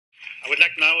would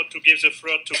like now to give the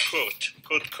floor to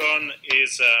Kohn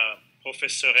is a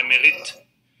professor emerit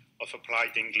of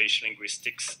applied English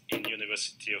linguistics in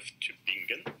University of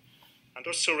Tübingen, and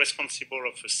also responsible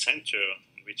of a center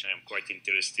which I am quite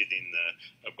interested in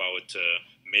about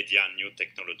media and new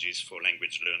technologies for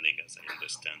language learning, as I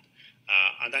understand.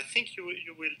 And I think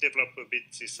you will develop a bit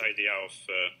this idea of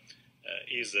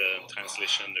is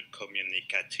translation a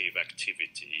communicative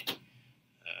activity?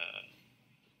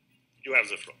 You have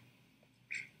the floor.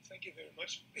 Thank you very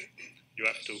much. You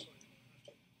have to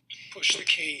push the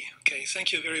key. Okay,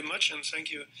 thank you very much, and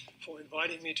thank you for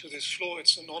inviting me to this floor.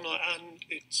 It's an honor and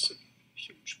it's a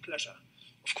huge pleasure,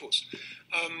 of course.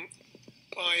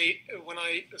 When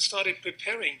I started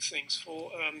preparing things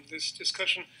for this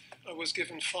discussion, I was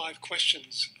given 5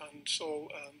 questions, and so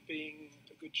being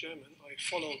a good German, I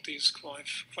followed these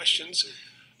 5 questions.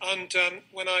 And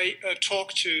when I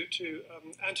talked to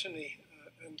Anthony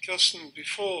and Kirsten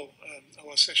before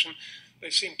our session, they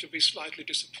seemed to be slightly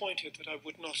disappointed that I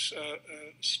would not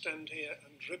stand here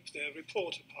and rip their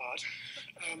report apart.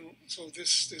 So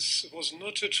this was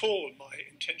not at all my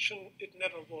intention. It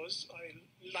never was. I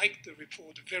like the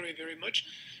report very, very much.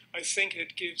 I think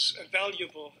it gives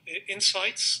valuable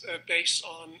insights based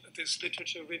on this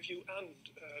literature review and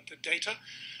the data.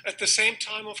 At the same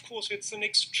time, of course, it's an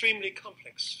extremely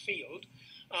complex field,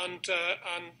 and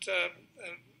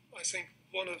I think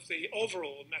one of the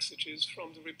overall messages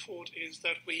from the report is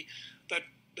that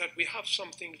we have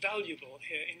something valuable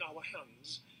here in our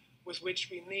hands with which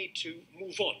we need to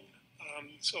move on.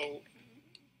 So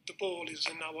the ball is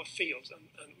in our field,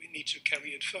 and we need to carry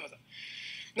it further.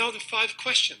 Now, the 5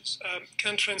 questions.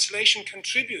 Can translation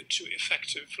contribute to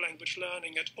effective language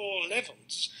learning at all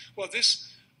levels? Well,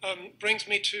 this brings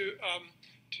me to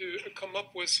come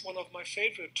up with one of my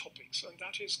favorite topics, and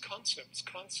that is concepts,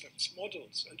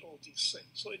 models, and all these things.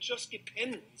 So it just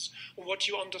depends on what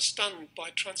you understand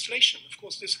by translation. Of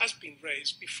course, this has been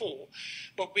raised before,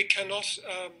 but we cannot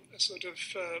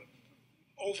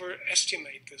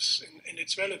overestimate this in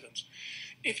its relevance.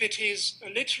 If it is a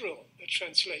literal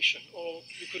translation, or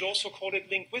you could also call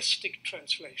it linguistic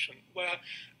translation, where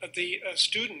the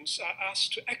students are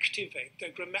asked to activate their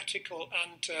grammatical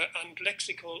and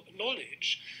lexical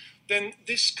knowledge, then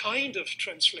this kind of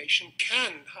translation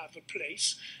can have a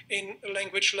place in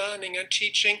language learning and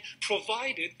teaching,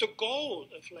 provided the goal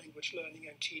of language learning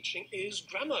and teaching is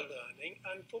grammar learning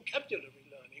and vocabulary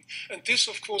learning. And this,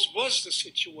 of course, was the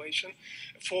situation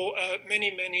for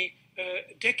many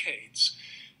decades.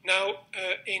 Now,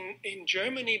 in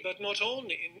Germany, but not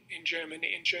only in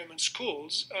Germany, in German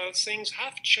schools, things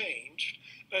have changed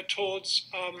towards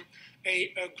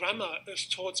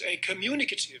towards a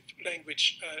communicative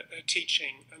language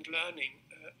teaching and learning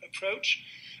approach.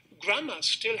 Grammar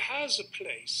still has a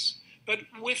place, but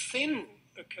within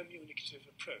a communicative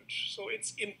approach. So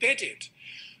it's embedded.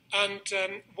 And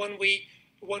when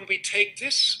we take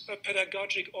this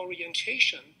pedagogic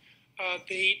orientation,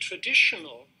 the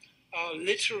traditional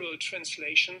literal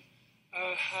translation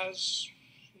has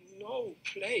no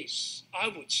place, I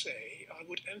would say. I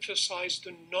would emphasize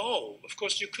the no. Of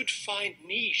course, you could find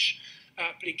niche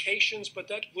applications, but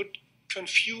that would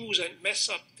confuse and mess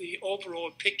up the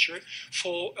overall picture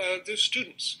for the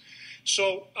students.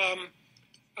 So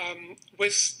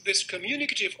with this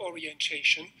communicative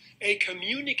orientation, a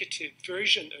communicative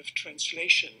version of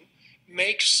translation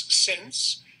makes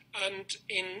sense, and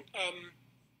in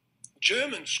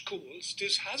German schools,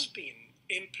 this has been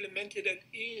implemented and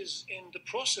is in the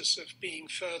process of being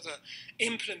further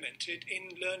implemented in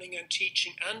learning and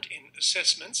teaching and in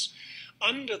assessments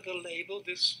under the label,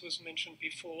 this was mentioned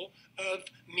before, of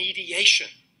mediation.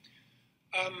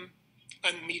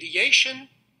 And mediation,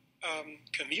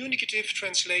 communicative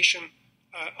translation,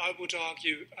 I would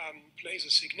argue, plays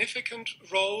a significant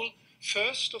role.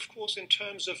 First, of course, in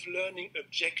terms of learning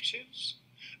objectives.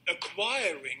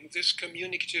 Acquiring this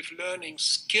communicative learning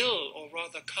skill, or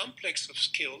rather complex of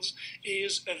skills,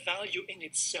 is a value in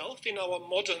itself in our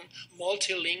modern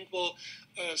multilingual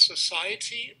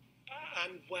society,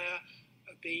 and where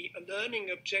the learning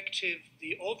objective,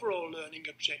 the overall learning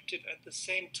objective, at the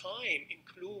same time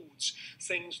includes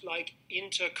things like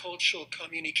intercultural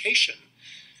communication.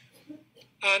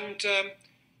 And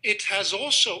it has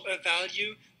also a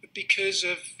value because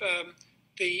of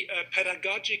the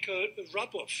pedagogical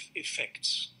rub-off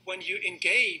effects. When you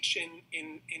engage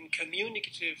in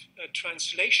communicative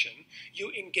translation,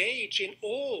 you engage in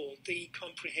all the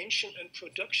comprehension and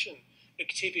production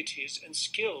activities and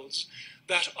skills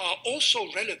that are also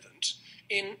relevant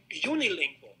in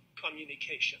unilingual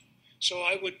communication. So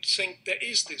I would think there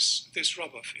is this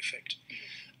rub-off effect.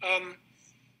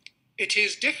 it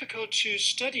is difficult to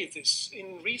study this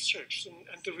in research,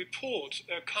 and the report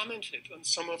commented on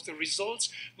some of the results.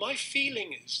 My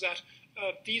feeling is that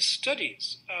these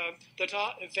studies that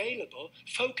are available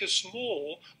focus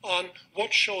more on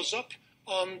what shows up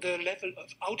on the level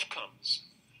of outcomes,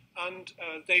 and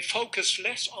they focus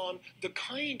less on the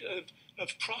kind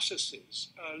of processes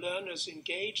learners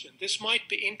engage in. This might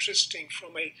be interesting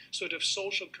from a sort of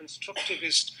social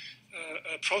constructivist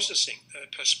processing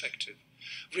perspective.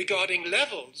 Regarding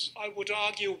levels, I would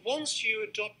argue once you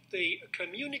adopt the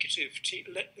communicative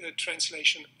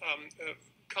translation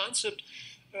concept,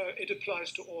 it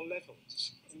applies to all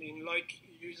levels. I mean, like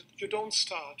you don't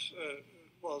start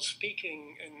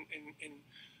speaking in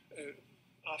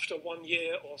after 1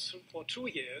 year or 2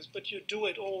 years, but you do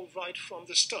it all right from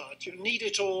the start. You need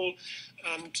it all,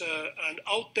 and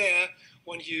out there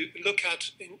when you look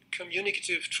at in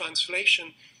communicative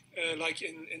translation. Like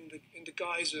in the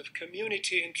guise of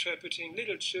community interpreting,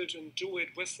 little children do it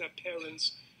with their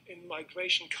parents in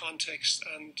migration context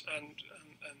and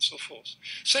so forth.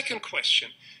 Second question,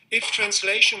 if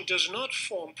translation does not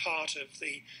form part of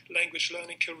the language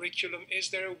learning curriculum, is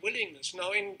there a willingness?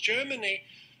 Now in Germany,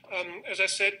 as I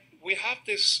said, we have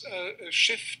this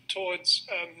shift towards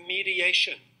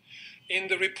mediation. In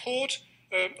the report,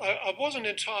 I wasn't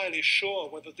entirely sure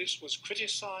whether this was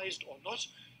criticized or not.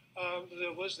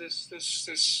 There was this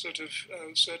sort of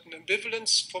certain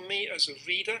ambivalence for me as a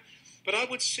reader, but I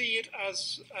would see it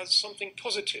as something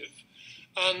positive,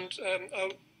 and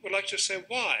I would like to say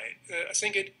why. I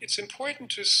think it's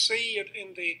important to see it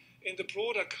in the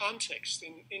broader context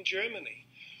in Germany.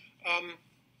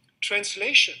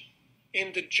 Translation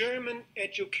in the German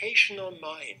educational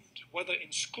mind, whether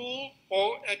in school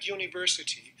or at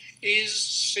university,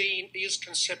 is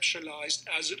conceptualized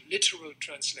as literal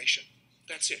translation.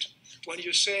 That's it. When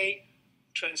you say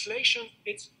translation,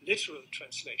 it's literal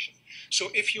translation. So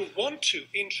if you want to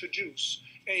introduce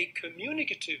a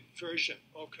communicative version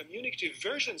or communicative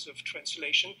versions of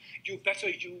translation, you better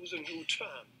use a new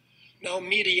term. Now,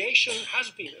 mediation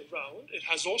has been around. It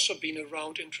has also been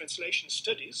around in translation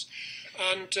studies.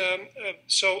 And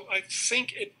so I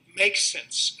think it makes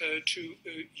sense to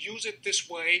use it this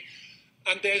way.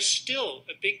 And there's still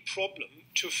a big problem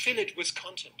to fill it with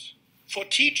content for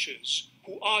teachers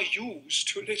who are used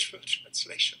to literal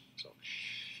translation. So,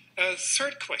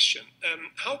 third question,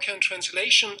 how can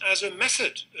translation as a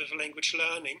method of language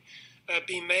learning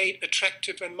be made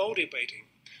attractive and motivating?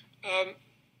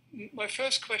 My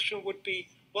first question would be,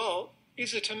 well,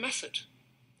 is it a method?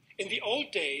 In the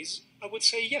old days, I would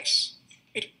say yes.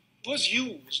 It was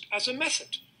used as a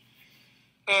method.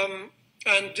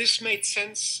 And this made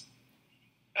sense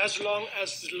as long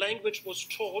as the language was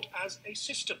taught as a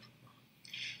system.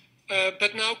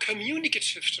 But now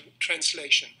communicative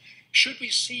translation, should we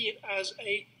see it as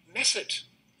a method?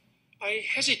 I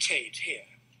hesitate here.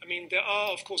 I mean, there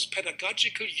are, of course,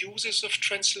 pedagogical uses of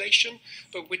translation,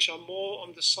 but which are more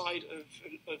on the side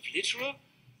of literal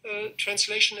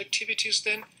translation activities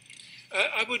then.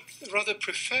 I would rather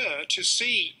prefer to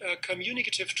see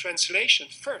communicative translation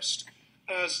first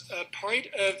as a part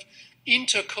of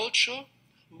intercultural,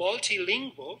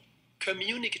 multilingual,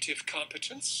 communicative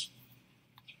competence.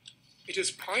 It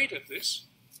is part of this,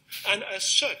 and as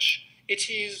such, it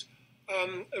is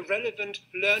a relevant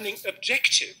learning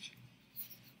objective,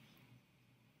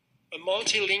 a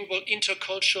multilingual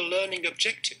intercultural learning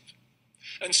objective.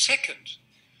 And second,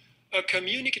 a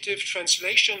communicative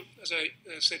translation, as I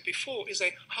said before, is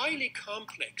a highly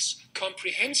complex,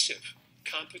 comprehensive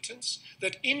competence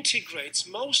that integrates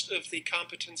most of the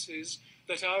competencies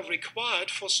that are required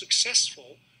for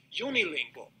successful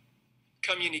unilingual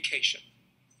communication.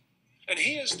 And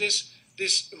here's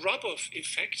this rub-off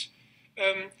effect,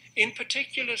 in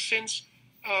particular since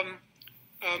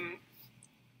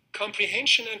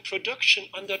comprehension and production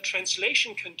under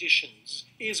translation conditions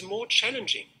is more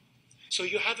challenging. So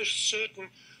you have a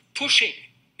certain pushing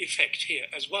effect here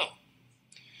as well.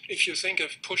 If you think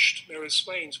of Meryl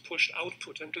Swain's pushed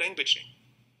output and languaging.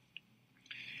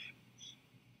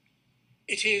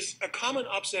 It is a common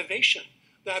observation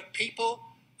that people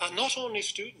are not only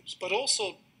students, but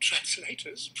also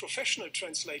translators, professional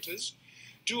translators,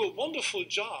 do a wonderful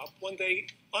job when they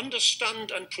understand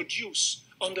and produce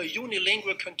under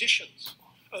unilingual conditions.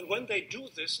 And when they do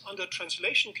this under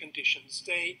translation conditions,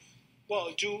 they,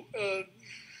 do a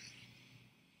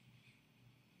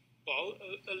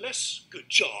less good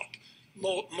job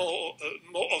more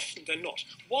often than not.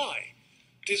 Why?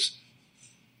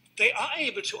 They are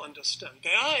able to understand,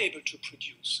 they are able to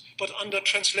produce, but under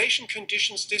translation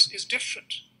conditions, this is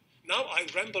different. Now I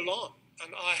ramble on.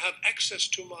 and I have access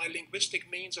to my linguistic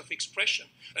means of expression,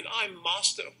 and I'm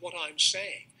master of what I'm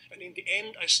saying. And in the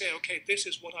end, I say, okay, this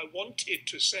is what I wanted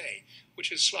to say,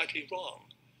 which is slightly wrong.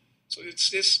 So it's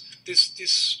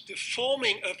the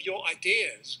forming of your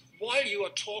ideas while you are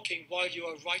talking, while you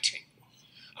are writing.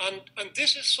 And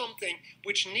this is something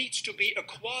which needs to be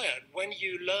acquired when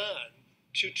you learn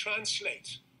to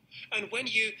translate. And when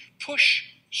you push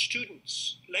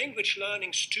students, language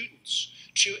learning students,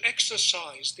 to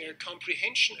exercise their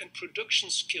comprehension and production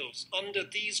skills under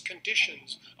these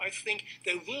conditions, I think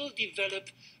they will develop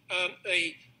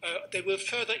they will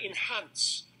further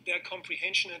enhance their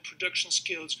comprehension and production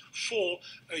skills for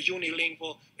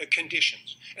unilingual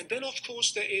conditions. And then, of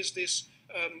course, there is this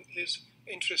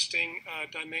interesting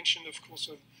dimension, of course,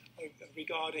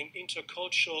 regarding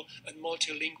intercultural and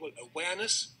multilingual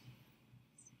awareness,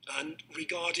 and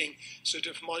regarding sort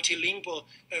of multilingual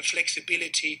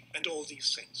flexibility and all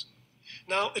these things.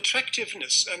 Now,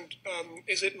 attractiveness and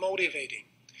is it motivating?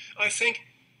 I think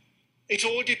it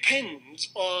all depends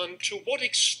on to what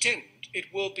extent it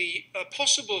will be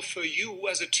possible for you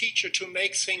as a teacher to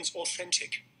make things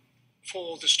authentic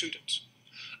for the students.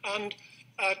 And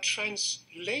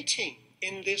translating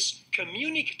in this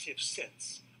communicative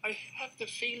sense, I have the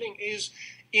feeling is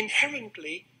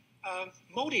inherently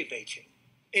motivating.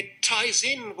 It ties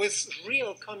in with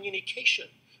real communication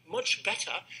much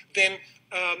better than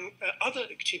other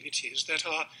activities that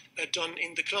are done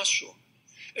in the classroom.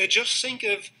 Just think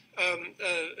of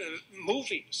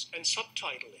movies and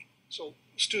subtitling. So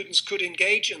students could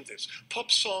engage in this.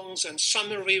 Pop songs and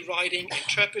summary writing,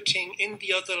 interpreting in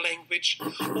the other language,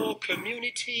 or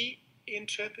community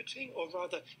interpreting, or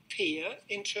rather peer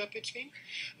interpreting.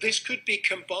 This could be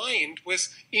combined with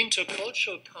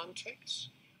intercultural contexts,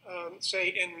 say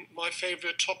in my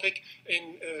favorite topic,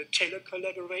 in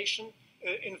telecollaboration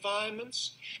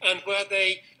environments, and where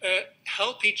they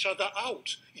help each other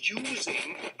out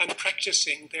using and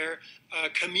practicing their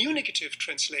communicative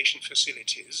translation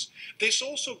facilities. This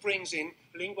also brings in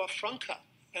lingua franca.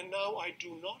 And now I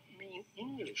do not mean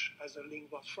English as a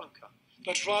lingua franca,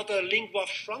 but rather lingua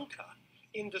franca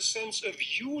in the sense of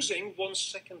using one's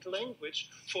second language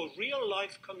for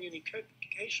real-life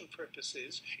communication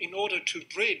purposes in order to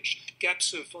bridge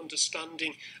gaps of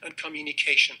understanding and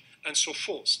communication and so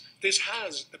forth. This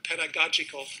has a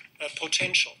pedagogical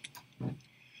potential.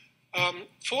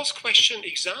 Fourth question,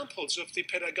 examples of the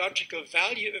pedagogical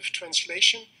value of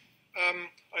translation.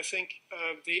 I think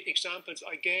the examples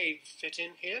I gave fit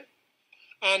in here.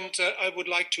 And I would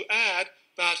like to add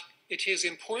that it is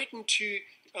important to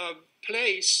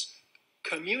place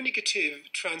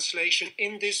communicative translation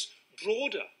in this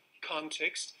broader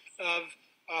context of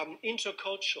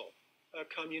intercultural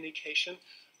communication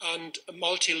and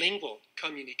multilingual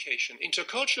communication.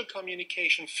 Intercultural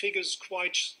communication figures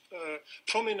quite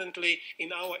prominently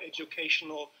in our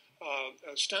educational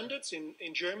standards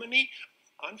in Germany,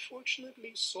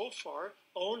 unfortunately so far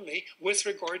only with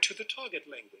regard to the target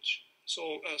language.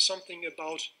 So something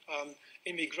about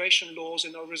immigration laws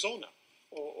in Arizona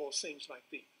or things like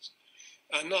these.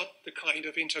 Not the kind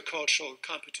of intercultural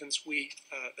competence we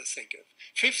think of.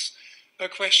 Fifth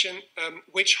question,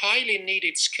 which highly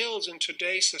needed skills in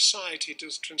today's society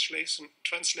does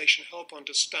translation help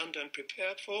understand and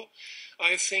prepare for?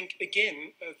 I think,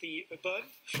 again, the above,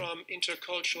 from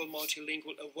intercultural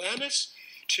multilingual awareness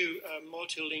to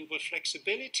multilingual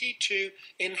flexibility to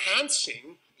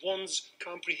enhancing one's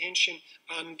comprehension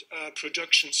and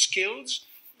production skills.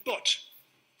 But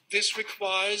this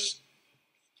requires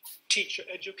teacher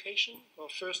education. Well,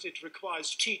 first it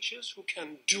requires teachers who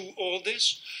can do all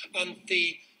this, and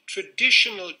the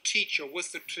traditional teacher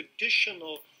with the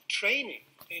traditional training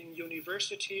in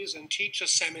universities and teacher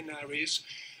seminaries,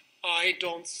 I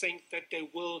don't think that they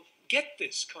will get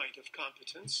this kind of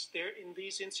competence. They're in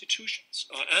these institutions.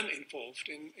 I am involved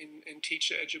in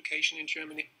teacher education in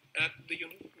Germany at the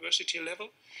university level.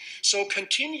 So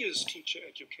continuous teacher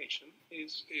education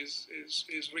is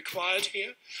required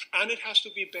here, and it has to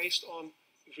be based on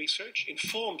research,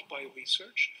 informed by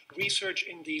research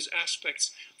in these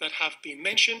aspects that have been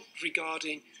mentioned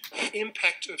regarding the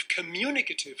impact of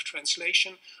communicative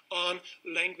translation on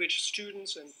language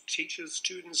students and teachers,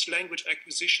 students' language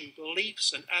acquisition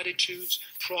beliefs and attitudes,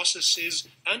 processes,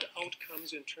 and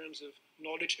outcomes in terms of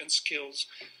knowledge and skills,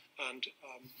 and,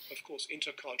 of course,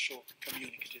 intercultural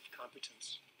communicative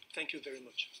competence. Thank you very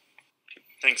much.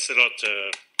 Thanks a lot.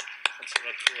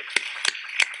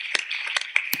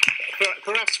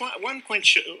 Perhaps one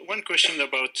question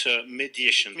about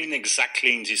mediation. I mean,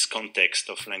 exactly in this context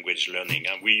of language learning,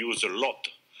 and we use a lot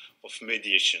of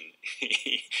mediation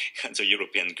at the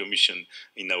European Commission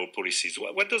in our policies.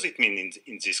 What does it mean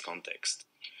in this context?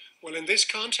 Well, in this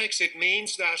context, it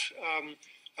means that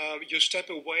you step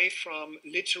away from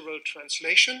literal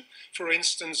translation. For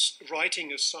instance,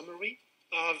 writing a summary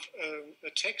of a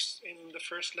text in the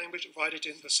first language, write it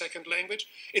in the second language.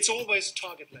 It's always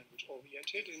target language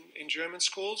oriented in German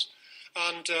schools.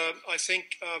 And I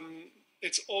think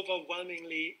it's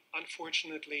overwhelmingly,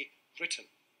 unfortunately, written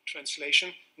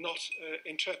translation, not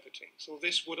interpreting. So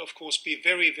this would, of course, be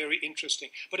very, very interesting.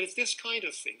 But it's this kind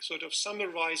of thing, sort of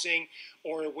summarizing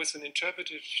or with an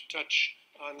interpretive touch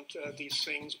and these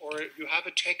things, or you have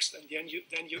a text and then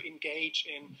you engage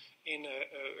in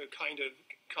a kind of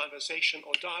conversation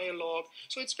or dialogue.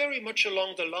 So it's very much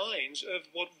along the lines of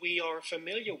what we are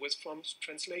familiar with from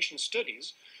translation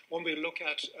studies when we look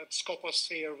at Scopus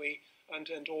theory and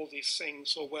all these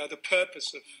things, or where the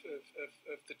purpose of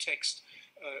the text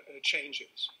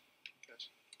changes. Yes.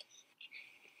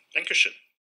 Dankeschön.